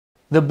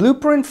The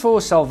blueprint for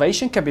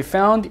salvation can be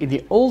found in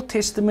the Old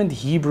Testament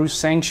Hebrew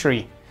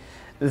sanctuary.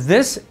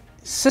 This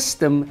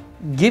system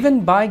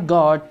given by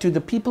God to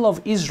the people of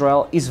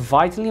Israel is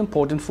vitally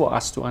important for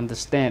us to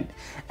understand.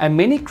 And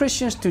many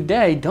Christians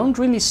today don't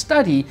really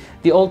study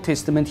the Old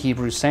Testament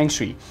Hebrew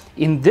sanctuary.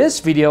 In this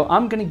video,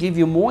 I'm going to give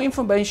you more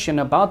information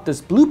about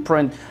this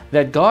blueprint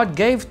that God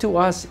gave to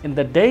us in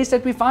the days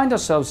that we find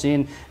ourselves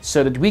in,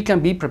 so that we can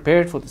be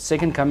prepared for the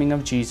second coming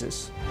of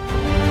Jesus.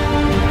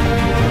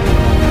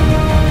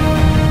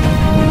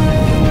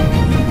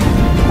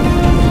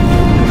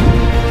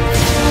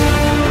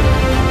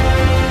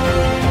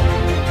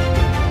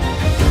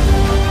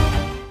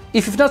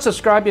 If you've not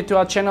subscribed yet to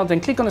our channel,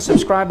 then click on the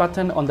subscribe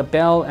button, on the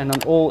bell and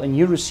on all, and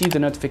you'll receive the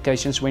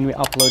notifications when we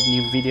upload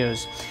new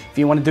videos. If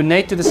you want to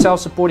donate to the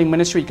self-supporting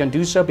ministry, you can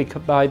do so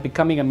by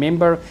becoming a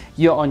member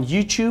here on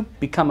YouTube,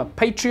 become a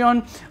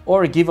Patreon,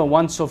 or give a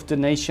once-off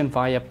donation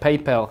via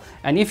PayPal.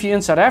 And if you're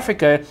in South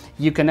Africa,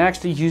 you can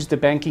actually use the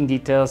banking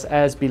details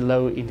as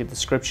below in the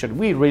description.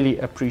 We really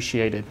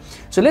appreciate it.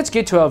 So let's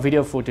get to our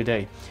video for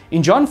today.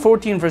 In John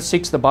 14 verse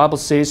 6, the Bible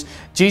says,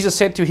 Jesus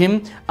said to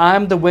him, "I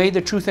am the way,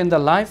 the truth, and the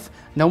life.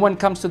 No one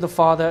comes to the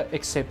Father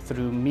except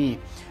through me."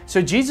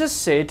 So Jesus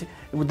said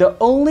the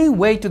only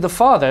way to the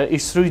Father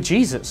is through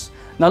Jesus.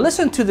 Now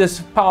listen to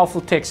this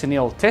powerful text in the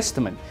Old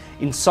Testament.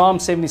 In Psalm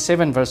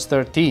 77 verse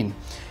 13.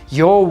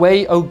 "Your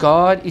way, O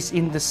God, is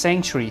in the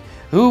sanctuary.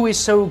 Who is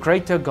so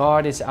great a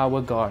God as our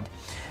God?"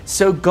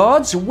 So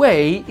God's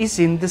way is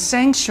in the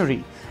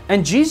sanctuary.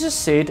 And Jesus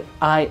said,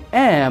 "I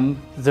am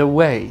the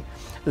way."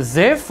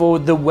 Therefore,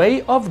 the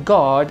way of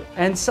God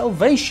and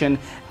salvation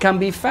can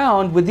be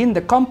found within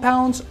the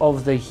compounds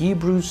of the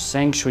Hebrew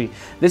sanctuary.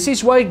 This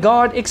is why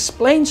God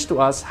explains to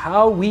us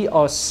how we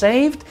are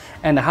saved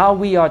and how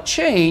we are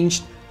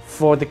changed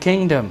for the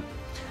kingdom.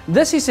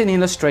 This is an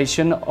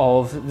illustration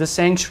of the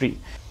sanctuary.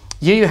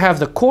 Here you have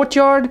the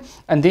courtyard,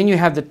 and then you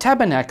have the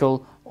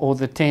tabernacle or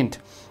the tent.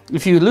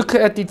 If you look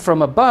at it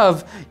from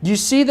above, you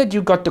see that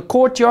you've got the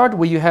courtyard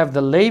where you have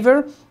the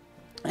laver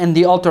and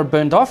the altar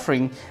burnt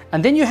offering,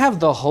 and then you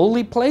have the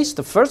holy place,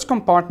 the first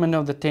compartment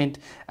of the tent,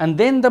 and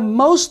then the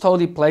most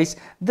holy place,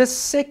 the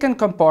second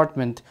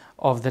compartment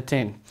of the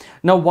tent.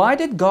 Now, why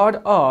did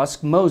God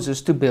ask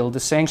Moses to build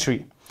the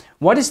sanctuary?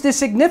 What is the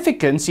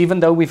significance, even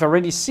though we've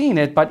already seen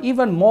it, but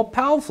even more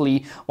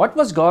powerfully, what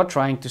was God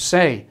trying to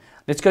say?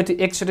 Let's go to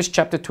Exodus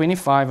chapter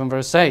 25 and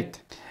verse 8.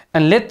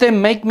 "And let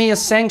them make me a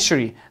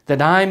sanctuary,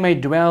 that I may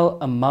dwell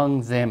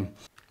among them."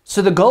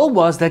 So the goal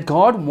was that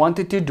God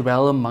wanted to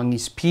dwell among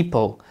his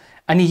people,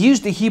 and he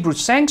used the Hebrew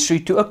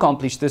sanctuary to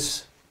accomplish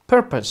this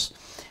purpose.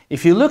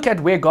 If you look at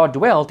where God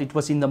dwelt, it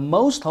was in the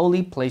most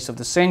holy place of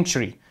the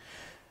sanctuary.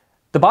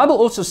 The Bible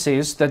also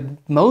says that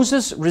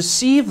Moses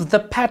received the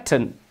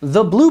pattern,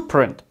 the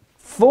blueprint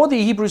for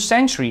the Hebrew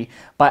sanctuary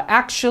by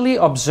actually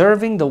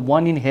observing the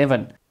one in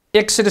heaven.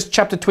 Exodus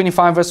chapter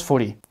 25 verse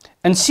 40.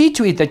 "And see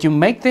to it that you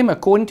make them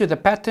according to the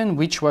pattern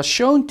which was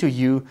shown to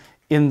you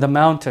in the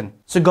mountain."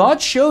 So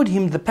God showed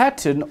him the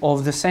pattern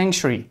of the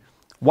sanctuary.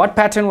 What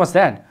pattern was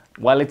that?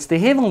 Well, it's the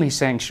heavenly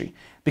sanctuary.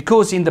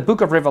 Because in the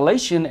book of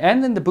Revelation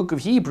and in the book of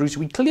Hebrews,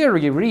 we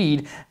clearly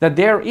read that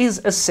there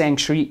is a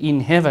sanctuary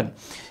in heaven.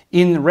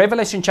 In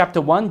Revelation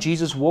chapter 1,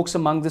 Jesus walks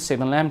among the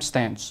 7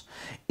 lampstands.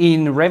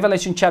 In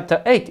Revelation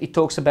chapter 8, it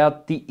talks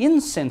about the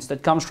incense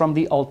that comes from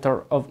the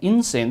altar of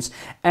incense.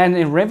 And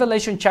in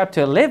Revelation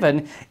chapter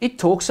 11, it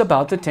talks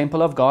about the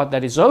temple of God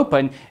that is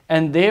open.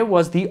 And there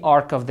was the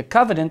Ark of the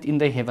Covenant in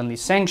the heavenly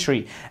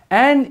sanctuary.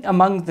 And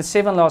among the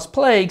 7 last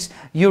plagues,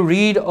 you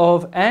read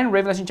of, and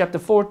Revelation chapter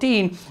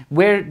 14,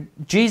 where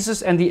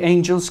Jesus and the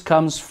angels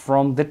comes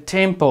from the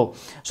temple.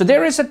 So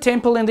there is a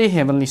temple in the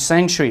heavenly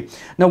sanctuary.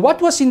 Now,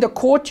 what was in the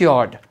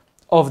courtyard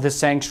of the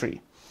sanctuary?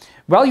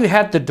 Well, you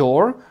had the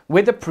door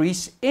where the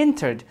priests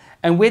entered,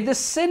 and where the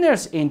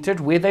sinners entered,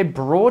 where they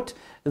brought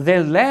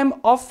their lamb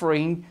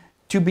offering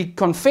to be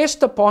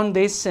confessed upon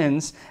their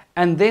sins,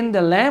 and then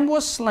the lamb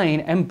was slain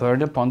and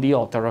burned upon the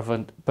altar of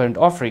a burnt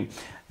offering.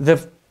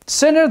 The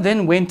sinner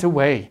then went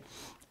away,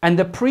 and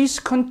the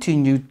priest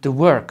continued the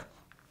work.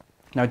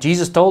 Now,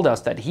 Jesus told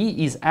us that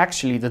he is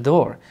actually the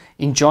door.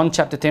 In John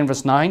chapter 10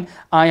 verse 9,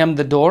 "I am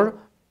the door.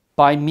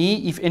 By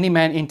me, if any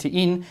man enter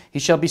in, he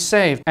shall be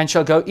saved, and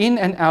shall go in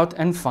and out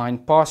and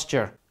find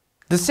pasture."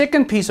 The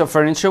second piece of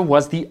furniture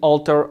was the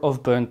altar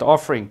of burnt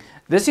offering.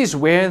 This is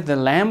where the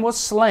lamb was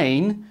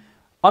slain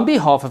on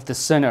behalf of the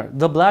sinner.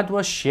 The blood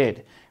was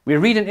shed. We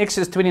read in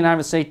Exodus 29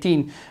 verse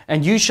 18,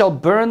 "And you shall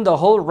burn the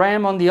whole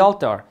ram on the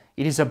altar.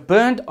 It is a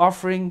burnt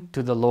offering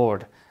to the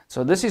Lord."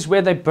 So this is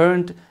where they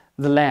burned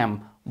the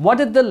lamb. What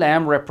did the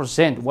lamb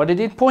represent? What did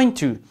it point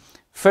to?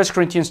 1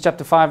 Corinthians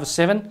chapter 5 verse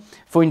 7,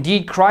 "For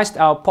indeed Christ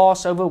our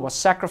Passover was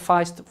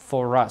sacrificed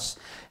for us."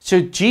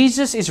 So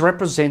Jesus is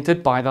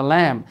represented by the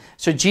lamb.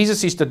 So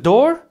Jesus is the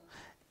door,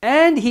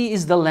 and he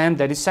is the lamb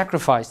that is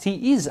sacrificed.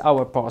 He is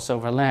our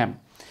Passover lamb.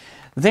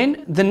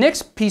 Then the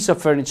next piece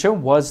of furniture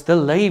was the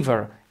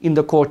laver in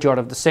the courtyard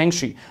of the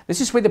sanctuary. This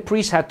is where the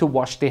priests had to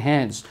wash their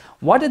hands.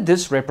 What did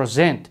this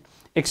represent?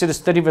 Exodus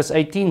 30 verse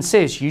 18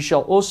 says, "You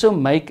shall also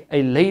make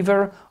a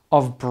laver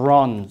of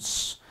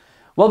bronze.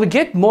 Well, we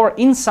get more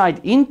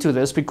insight into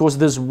this because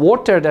this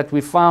water that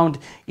we found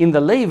in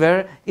the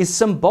laver is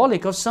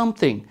symbolic of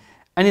something.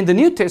 And in the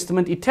New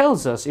Testament, it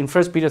tells us in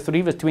 1 Peter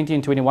 3, verse 20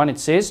 and 21, it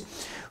says,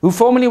 who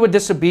formerly were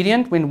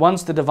disobedient when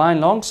once the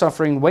divine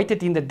long-suffering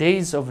waited in the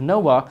days of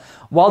Noah,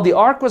 while the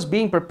ark was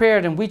being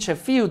prepared, in which a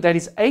few, that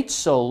is 8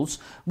 souls,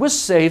 were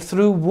saved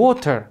through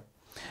water.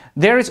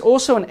 There is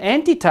also an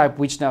antitype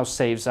which now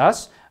saves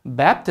us,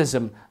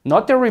 baptism,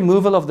 not the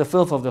removal of the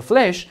filth of the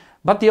flesh,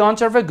 but the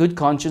answer of a good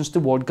conscience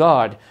toward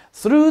God,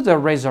 through the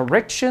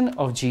resurrection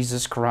of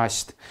Jesus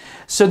Christ.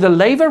 So the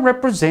laver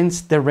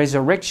represents the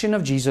resurrection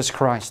of Jesus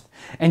Christ.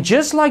 And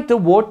just like the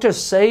water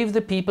saved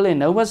the people in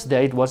Noah's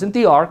day, it wasn't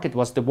the ark, it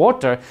was the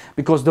water,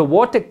 because the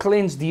water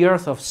cleansed the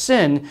earth of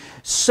sin,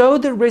 so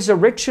the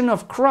resurrection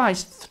of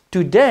Christ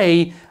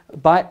today,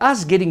 by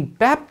us getting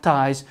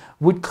baptized,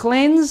 would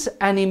cleanse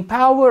and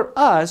empower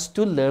us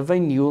to live a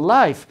new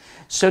life,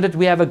 so that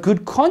we have a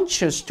good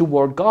conscience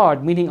toward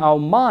God, meaning our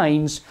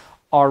minds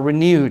are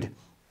renewed.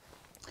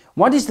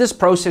 What is this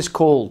process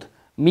called?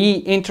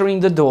 Me entering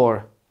the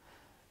door,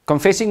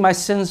 confessing my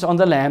sins on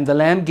the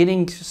Lamb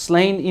getting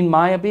slain in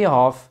my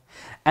behalf,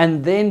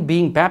 and then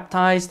being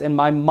baptized and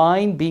my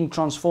mind being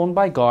transformed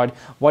by God.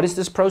 What is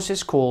this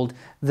process called?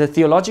 The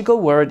theological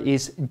word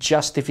is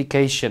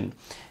justification.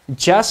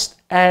 Just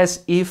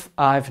as if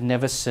I've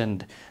never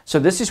sinned. So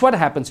this is what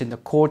happens in the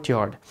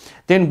courtyard.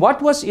 Then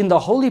what was in the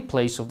holy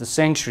place of the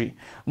sanctuary?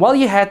 Well,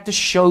 you had the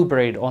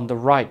showbread on the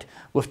right,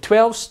 with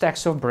 12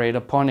 stacks of bread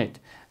upon it.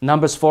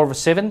 Numbers 4 verse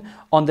 7,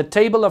 on the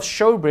table of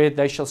showbread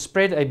they shall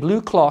spread a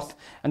blue cloth,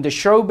 and the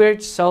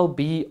showbread shall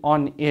be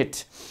on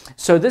it.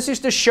 So this is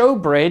the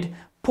showbread,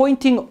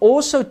 pointing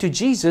also to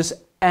Jesus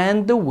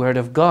and the Word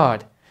of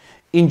God.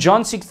 In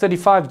John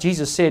 6:35,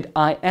 Jesus said,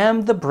 I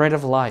am the bread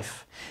of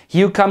life.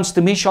 He who comes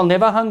to me shall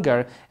never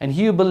hunger, and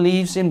he who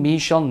believes in me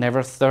shall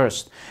never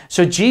thirst.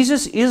 So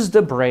Jesus is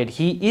the bread.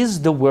 He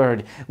is the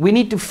Word. We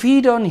need to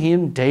feed on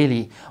Him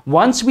daily.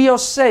 Once we are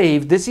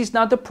saved, this is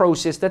not the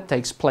process that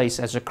takes place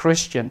as a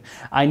Christian.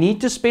 I need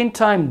to spend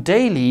time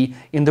daily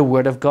in the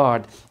Word of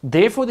God.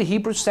 Therefore, the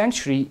Hebrew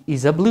sanctuary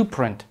is a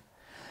blueprint.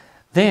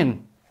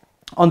 Then,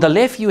 on the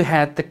left, you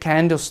had the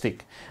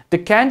candlestick. The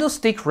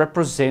candlestick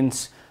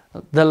represents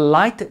the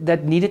light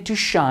that needed to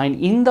shine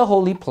in the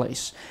holy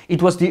place.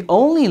 It was the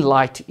only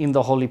light in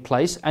the holy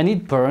place, and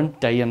it burned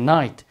day and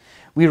night.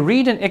 We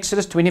read in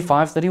Exodus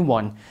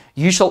 25:31,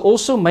 you shall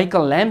also make a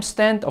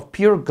lampstand of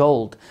pure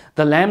gold.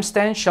 The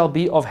lampstand shall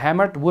be of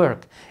hammered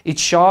work.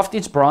 Its shaft,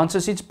 its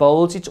branches, its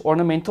bowls, its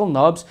ornamental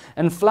knobs,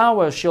 and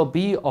flowers shall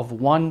be of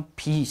one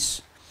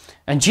piece.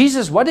 And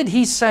Jesus, what did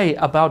He say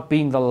about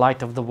being the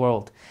light of the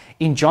world?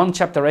 In John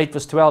chapter 8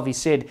 verse 12, He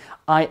said,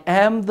 I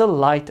am the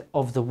light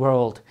of the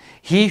world.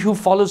 He who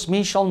follows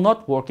me shall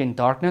not walk in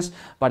darkness,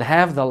 but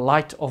have the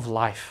light of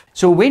life.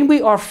 So when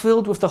we are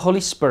filled with the Holy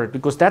Spirit,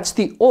 because that's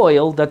the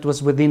oil that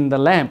was within the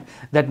lamp,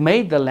 that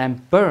made the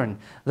lamp burn,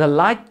 the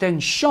light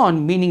then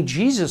shone, meaning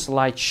Jesus'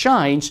 light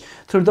shines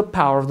through the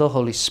power of the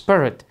Holy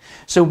Spirit.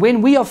 So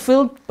when we are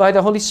filled by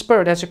the Holy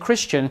Spirit as a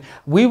Christian,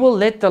 we will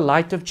let the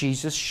light of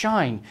Jesus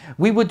shine.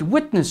 We would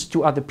witness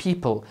to other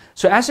people.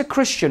 So as a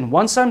Christian,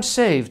 once I'm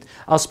saved,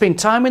 I'll spend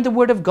time in the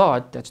Word of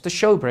God, that's the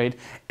showbread,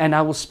 and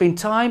I will spend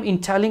time in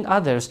telling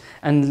others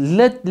and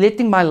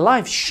letting my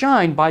life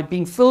shine by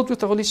being filled with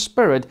the Holy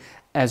Spirit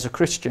as a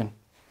Christian.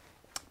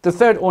 The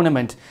third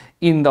ornament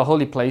in the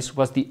holy place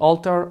was the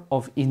altar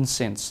of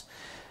incense.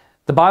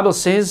 The Bible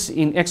says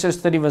in Exodus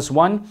 30 verse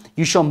 1,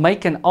 you shall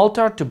make an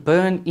altar to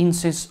burn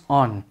incense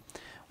on.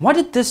 What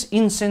did this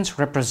incense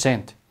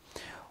represent?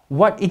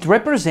 What it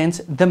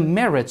represents the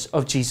merits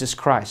of Jesus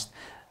Christ,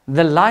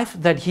 the life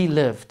that He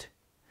lived.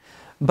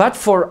 But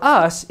for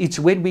us, it's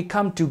when we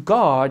come to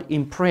God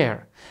in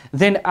prayer.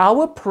 Then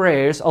our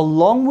prayers,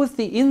 along with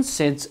the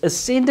incense,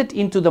 ascended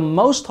into the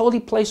most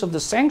holy place of the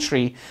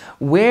sanctuary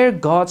where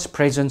God's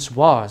presence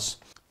was.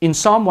 In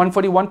Psalm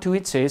 141:2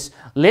 it says,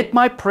 let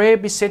my prayer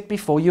be set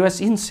before you as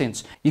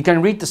incense. You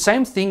can read the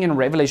same thing in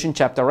Revelation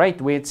chapter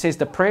 8 where it says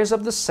the prayers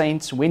of the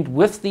saints went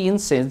with the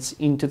incense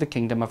into the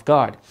kingdom of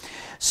God.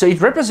 So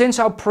it represents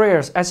our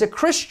prayers. As a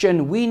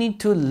Christian, we need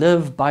to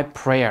live by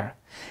prayer.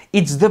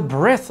 It's the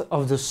breath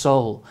of the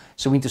soul.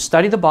 So we need to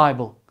study the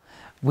Bible,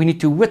 we need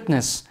to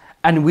witness,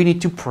 and we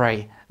need to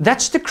pray.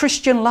 That's the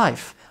Christian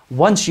life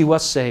once you are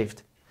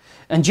saved.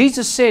 And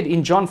Jesus said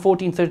in John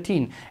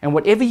 14:13, and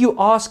whatever you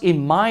ask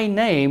in my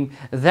name,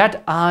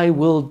 that I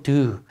will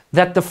do,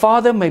 that the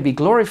Father may be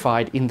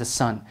glorified in the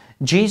Son.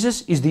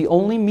 Jesus is the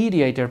only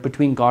mediator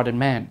between God and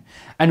man.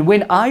 And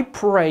when I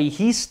pray,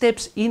 He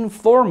steps in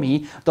for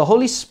me. The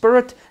Holy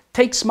Spirit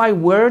takes my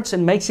words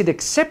and makes it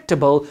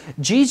acceptable.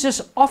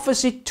 Jesus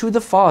offers it to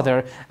the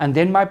Father, and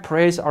then my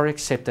prayers are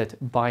accepted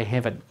by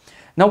heaven.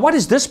 Now, what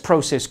is this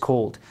process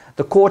called?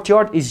 The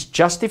courtyard is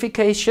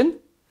justification,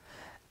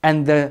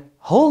 And the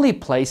holy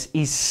place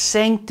is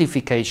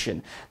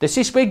sanctification. This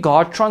is where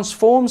God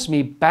transforms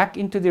me back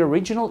into the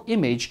original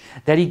image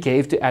that He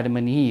gave to Adam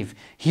and Eve.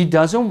 He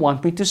doesn't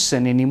want me to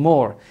sin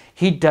anymore.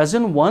 He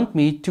doesn't want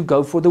me to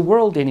go for the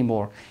world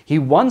anymore. He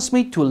wants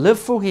me to live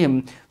for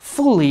Him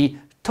fully,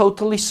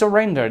 totally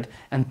surrendered.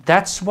 And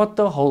that's what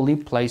the holy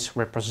place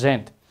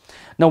represents.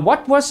 Now,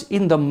 what was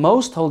in the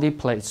most holy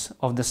place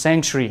of the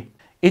sanctuary?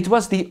 It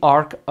was the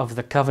Ark of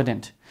the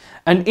Covenant.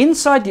 And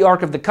inside the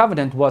Ark of the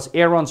Covenant was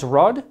Aaron's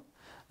rod,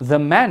 the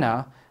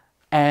manna,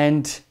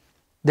 and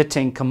the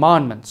 10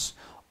 Commandments.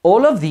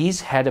 All of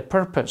these had a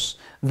purpose.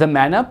 The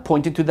manna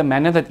pointed to the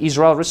manna that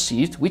Israel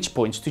received, which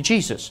points to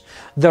Jesus.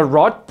 The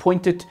rod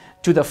pointed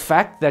to the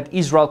fact that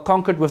Israel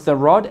conquered with the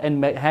rod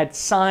and had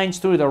signs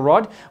through the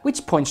rod,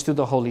 which points to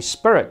the Holy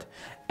Spirit.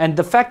 And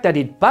the fact that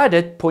it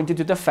budded pointed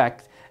to the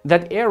fact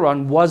that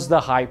Aaron was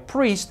the high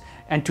priest.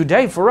 And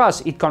today for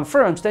us, it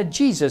confirms that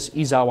Jesus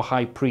is our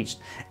high priest.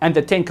 And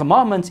the 10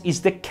 Commandments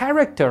is the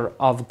character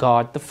of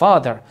God the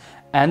Father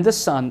and the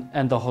Son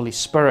and the Holy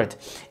Spirit.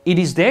 It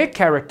is their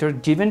character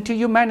given to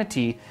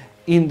humanity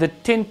in the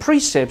 10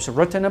 precepts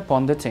written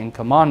upon the 10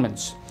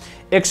 Commandments.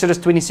 Exodus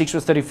 26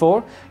 verse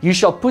 34, you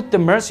shall put the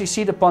mercy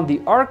seat upon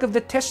the ark of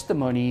the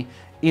testimony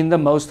in the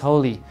most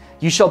holy.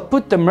 You shall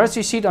put the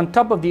mercy seat on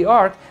top of the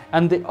ark,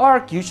 and the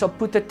ark you shall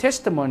put the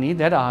testimony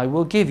that I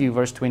will give you.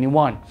 Verse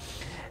 21.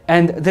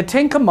 And the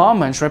 10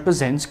 Commandments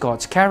represents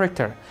God's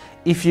character.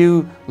 If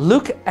you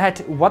look at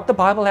what the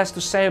Bible has to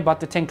say about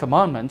the 10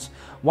 Commandments,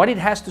 what it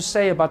has to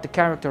say about the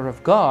character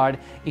of God,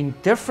 in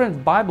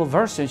different Bible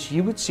verses,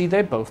 you would see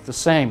they're both the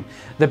same.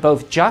 They're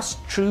both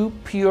just, true,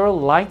 pure,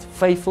 light,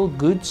 faithful,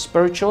 good,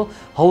 spiritual,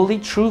 holy,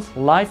 truth,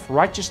 life,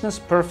 righteousness,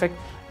 perfect,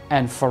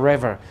 and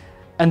forever.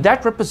 And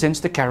that represents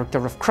the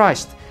character of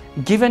Christ,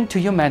 given to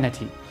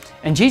humanity.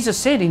 And Jesus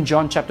said in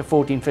John chapter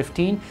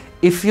 14:15,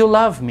 if you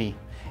love me,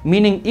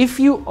 meaning if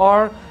you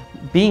are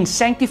being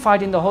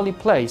sanctified in the holy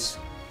place,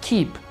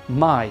 keep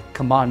my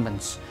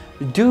commandments.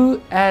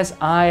 Do as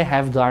I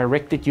have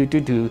directed you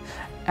to do,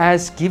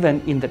 as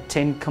given in the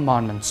 10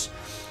 Commandments.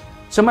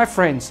 So my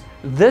friends,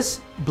 this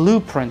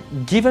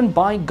blueprint given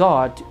by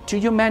God to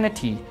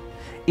humanity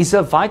is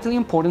a vitally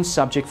important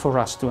subject for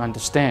us to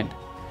understand.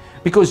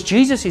 Because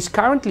Jesus is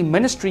currently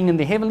ministering in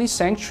the heavenly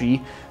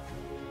sanctuary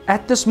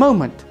at this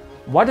moment.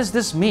 What does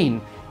this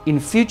mean? In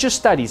future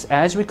studies,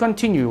 as we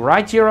continue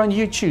right here on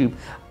YouTube,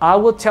 I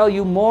will tell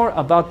you more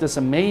about this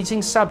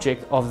amazing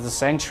subject of the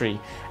sanctuary.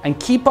 And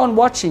keep on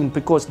watching,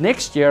 because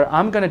next year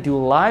I'm going to do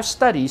live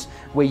studies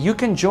where you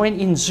can join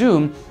in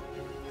Zoom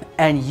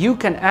and you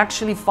can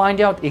actually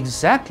find out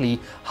exactly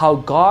how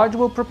God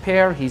will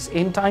prepare His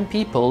end-time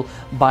people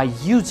by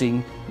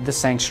using the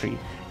sanctuary.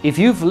 If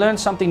you've learned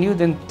something new,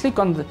 then click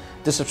on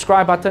the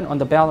subscribe button, on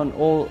the bell and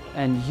all,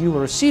 and you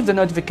will receive the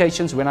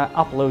notifications when I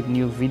upload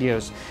new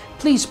videos.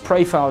 Please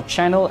pray for our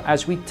channel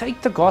as we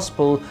take the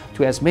gospel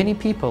to as many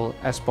people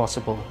as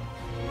possible.